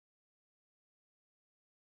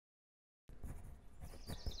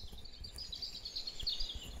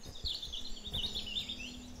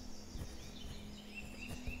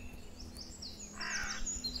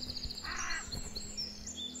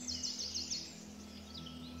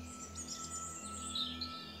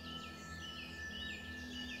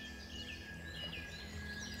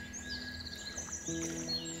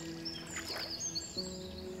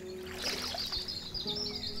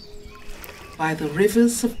By the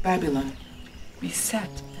rivers of Babylon, we sat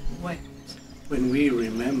and wept. When we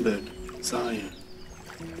remembered Zion.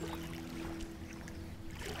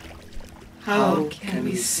 How can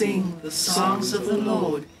we sing the songs of the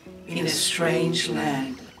Lord in a strange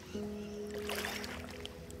land?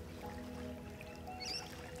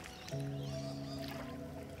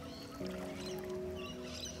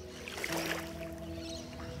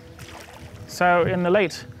 So in the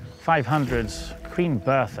late 500s, Queen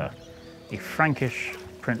Bertha, a Frankish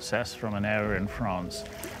princess from an area in France,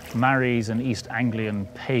 marries an East Anglian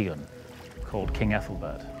pagan called King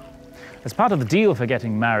Ethelbert. As part of the deal for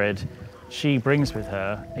getting married, she brings with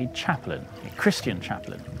her a chaplain, a Christian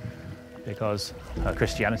chaplain, because her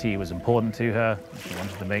Christianity was important to her. She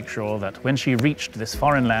wanted to make sure that when she reached this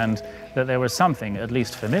foreign land, that there was something at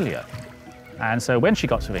least familiar. And so when she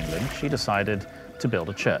got to England, she decided to build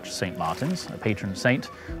a church, St. Martin's, a patron saint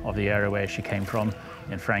of the area where she came from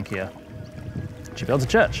in Francia. She builds a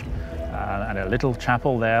church and a little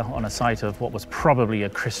chapel there on a site of what was probably a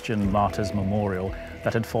Christian martyr's memorial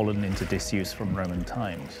that had fallen into disuse from Roman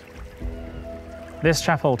times. This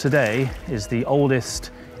chapel today is the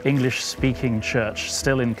oldest English-speaking church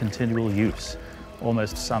still in continual use,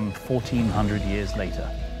 almost some 1400 years later.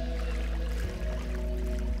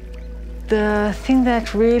 The thing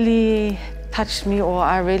that really touched me, or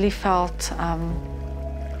I really felt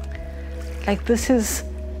like this is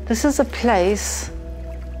a place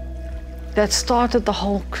that started the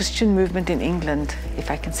whole Christian movement in England, if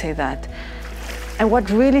I can say that. And what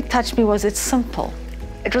really touched me was it's simple.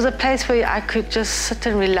 It was a place where I could just sit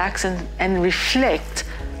and relax and reflect.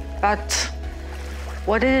 But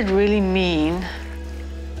what did it really mean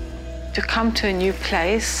to come to a new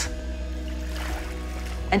place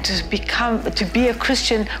and to be a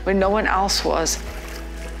Christian when no one else was?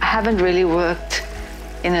 I haven't really worked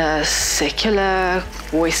in a secular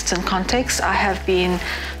Western context. I have been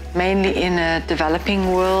mainly in a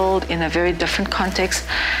developing world, in a very different context.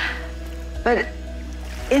 But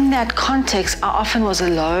in that context, I often was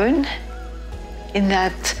alone, in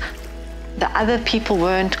that the other people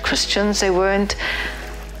weren't Christians. They weren't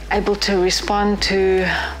able to respond to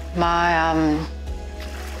my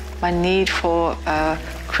need for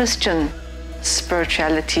Christian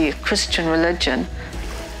spirituality, Christian religion.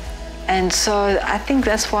 And so I think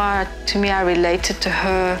that's why, to me, I related to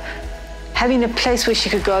her having a place where she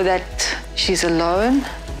could go, that she's alone,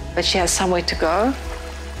 but she has somewhere to go.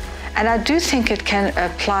 And I do think it can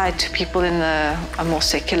apply to people in a more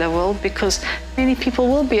secular world, because many people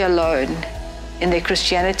will be alone in their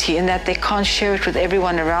Christianity, in that they can't share it with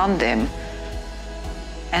everyone around them.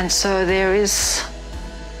 And so there is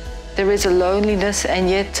a loneliness, and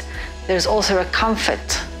yet there's also a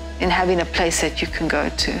comfort in having a place that you can go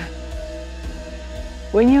to.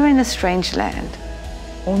 When you're in a strange land,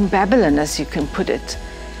 or in Babylon, as you can put it,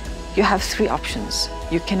 you have three options.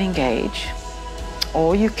 You can engage,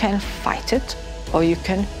 or you can fight it, or you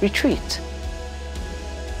can retreat.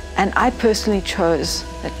 And I personally chose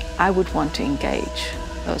that I would want to engage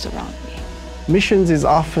those around me. Missions is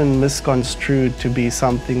often misconstrued to be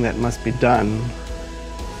something that must be done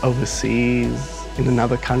overseas, in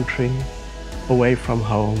another country, away from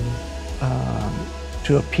home,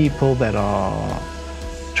 to a people that are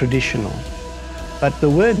traditional. But the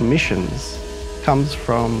word missions comes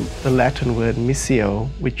from the Latin word missio,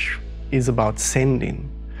 which is about sending.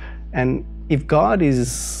 And if God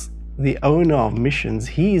is the owner of missions,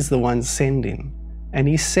 He is the one sending. And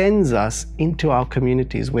He sends us into our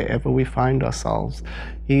communities wherever we find ourselves.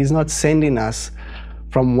 He is not sending us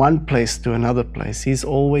from one place to another place. He's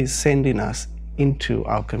always sending us into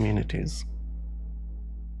our communities.